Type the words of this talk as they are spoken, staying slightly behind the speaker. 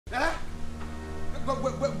Eh?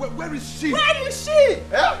 Where is she? Where is she?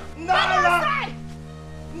 Eh? Nala!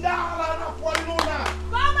 Nala,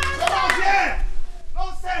 Come outside!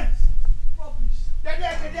 Nonsense! Rubbish. Come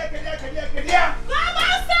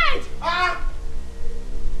outside! Ah!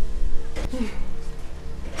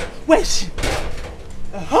 Where is she?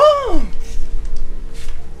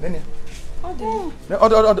 Nene.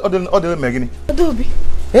 Odobi.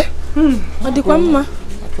 Eh? Mama.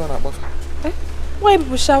 Why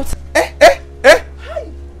people shout?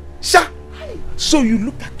 Sha! So you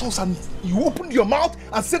looked at us and you opened your mouth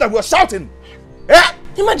and said that we were shouting? Eh?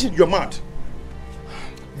 Imagine. You're mad.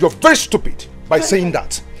 You're very stupid by saying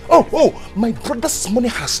that. Oh, my brother's money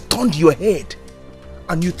has turned your head.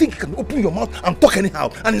 And you think you can open your mouth and talk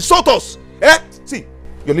anyhow and insult us? Eh? See,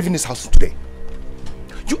 you're leaving this house today.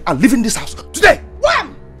 You are leaving this house today.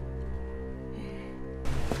 Wham!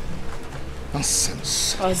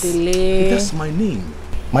 Nonsense. Odile. That's my name.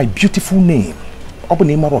 My beautiful name.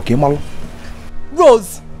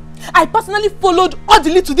 Rose, I personally followed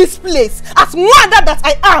Odile to this place as mother that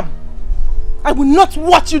I am. I will not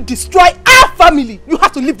watch you destroy our family. You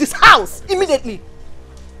have to leave this house immediately.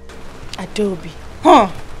 Adobe. Huh?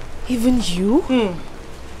 Even you?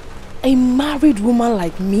 A married woman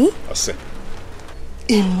like me? I say.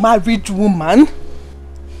 A married woman?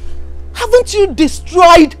 Haven't you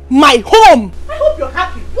destroyed my home? I hope you're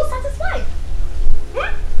happy. You're satisfied.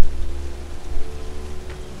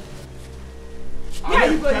 Where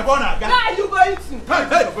are you going? Where are you going to? Where are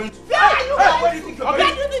you going? Where do you think you're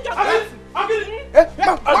going?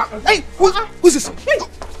 Hey, who's this?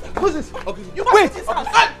 Who's this? You Wait! this house.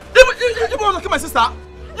 You want to kill my sister?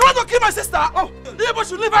 You want to kill my sister? Oh, you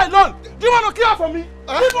should leave her alone. Do you want to kill her for me?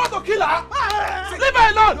 Do you want to kill her? Leave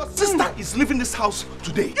her alone. Your sister is leaving this house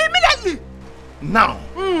today. Immediately. Now.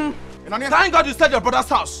 Thank God you said your brother's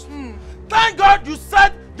house. Thank God you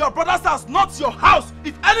said your brother's house, not your house.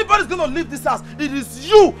 If anybody's going to leave this house, it is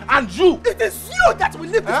you and you. It is you that will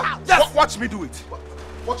leave this house. Yes. Watch me do it.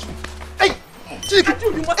 Watch me. Hey! You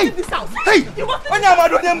must leave this house. Hey! You must leave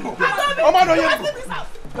this house.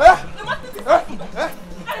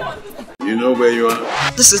 You know where you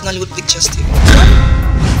are? This is Nollywood Pictures TV.